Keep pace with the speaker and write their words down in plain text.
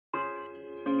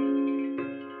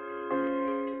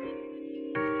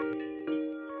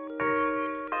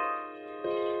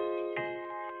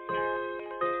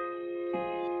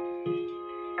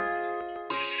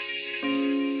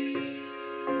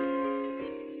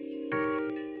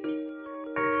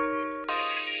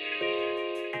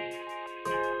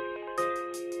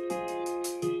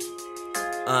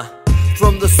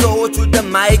From the soul to the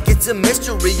mic, it's a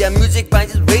mystery. And music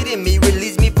finds its way to me,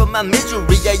 release me from my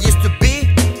misery. I used to be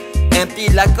empty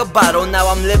like a bottle, now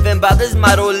I'm living by this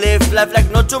motto. Live life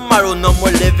like no tomorrow, no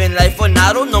more living life on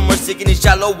auto. No more sinking in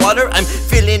shallow water, I'm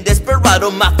feeling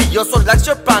desperado. Mafioso like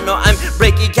soprano, I'm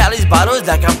breaking Cali's bottles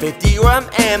like I'm 50 or I'm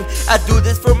M. I do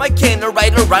this for my kin, or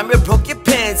write a rhyme with broken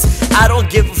pens. I don't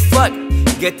give a fuck,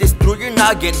 get this through your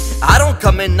noggin. I don't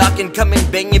come in knocking, come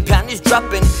in banging, panties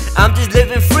dropping. I'm just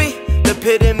living free, the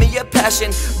epitome of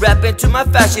passion. Rapping to my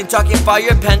fashion, talking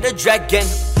fire, panda, dragon.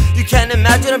 You can't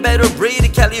imagine a better breed.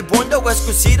 Cali born the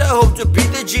Exclusive, hope to be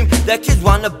the dream that kids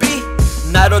wanna be.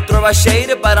 Not to throw a shade,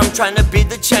 but I'm trying to be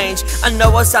the change. I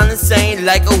know I sound insane,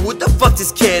 like oh who the fuck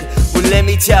this kid? Well let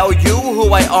me tell you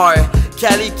who I are.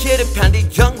 Cali kid, a Panduh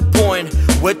young born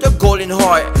with a golden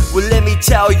heart. Well let me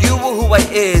tell you who I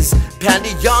is.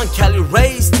 Panduh young, Cali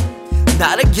raised,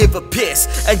 not to give a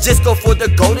piss, and just go for the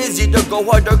gold. Is either go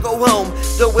hard or go home.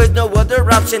 There is no other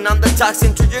option, I'm the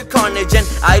toxin to your carnage. And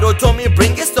Idol told me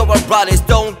bring it, so I brought it.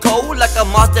 Stone cold like a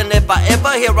monster, and if I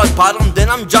ever hit rock bottom, then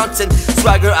I'm Johnson.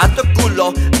 Swagger at the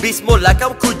culo, beast mode like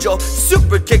I'm Cujo.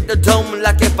 Super kick the dome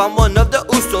like if I'm one of the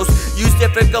Usos. Use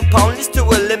different components to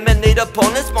eliminate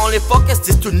opponents. My only focus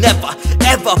is to never,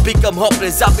 ever become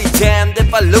hopeless. I'll be damned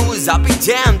if I lose, I'll be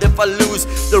damned if I lose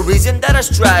the reason that I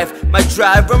strive, my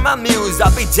drive or my muse.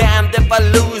 I'll be damned if I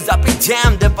lose, I'll be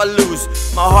damned if I lose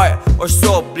my heart or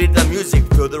soul. Bleed the music,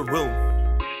 fill the room.